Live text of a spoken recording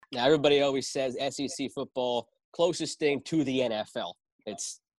Now, everybody always says SEC football, closest thing to the NFL.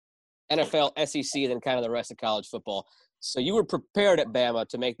 It's NFL, SEC, then kind of the rest of college football. So you were prepared at Bama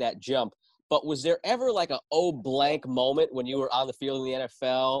to make that jump. But was there ever like a blank moment when you were on the field in the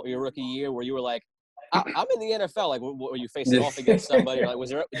NFL your rookie year where you were like, I'm in the NFL? Like, were you facing off against somebody? Or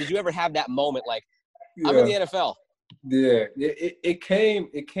like, did you ever have that moment like, I'm in the NFL? Yeah, it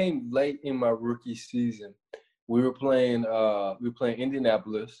came late in my rookie season. We were playing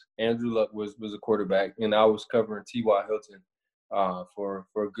Indianapolis. Andrew Luck was a quarterback, and I was covering T.Y. Hilton for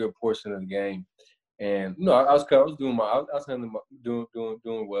a good portion of the game. And I was doing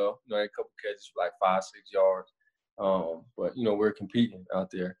doing well. I had a couple catches for like 5-6 yards. But we're competing out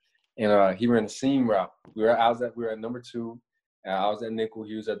there. And he ran a seam route. We were at number 2. I was at nickel.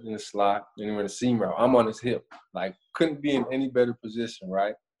 He was in the slot. And he ran a seam route. I'm on his hip. Like, couldn't be in any better position,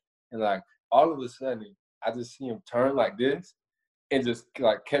 right? And like all of a sudden, I just see him turn like this and just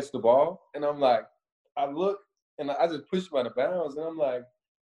like catch the ball. And I'm like, I look and I just push him out of bounds. And I'm like,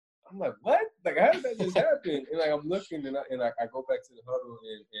 what? Like, how did that just happen? And like, I'm looking and I go back to the huddle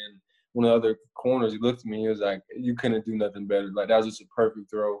and one of the other corners, he looked at me and he was like, you couldn't do nothing better. Like, that was just a perfect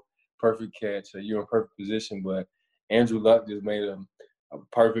throw, perfect catch. You're in perfect position. But Andrew Luck just made a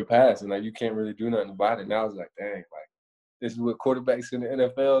perfect pass. And like, you can't really do nothing about it. And I was like, dang, like, this is what quarterbacks in the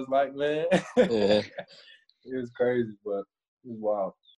NFL is like, man. Yeah. It was crazy, but it was wild.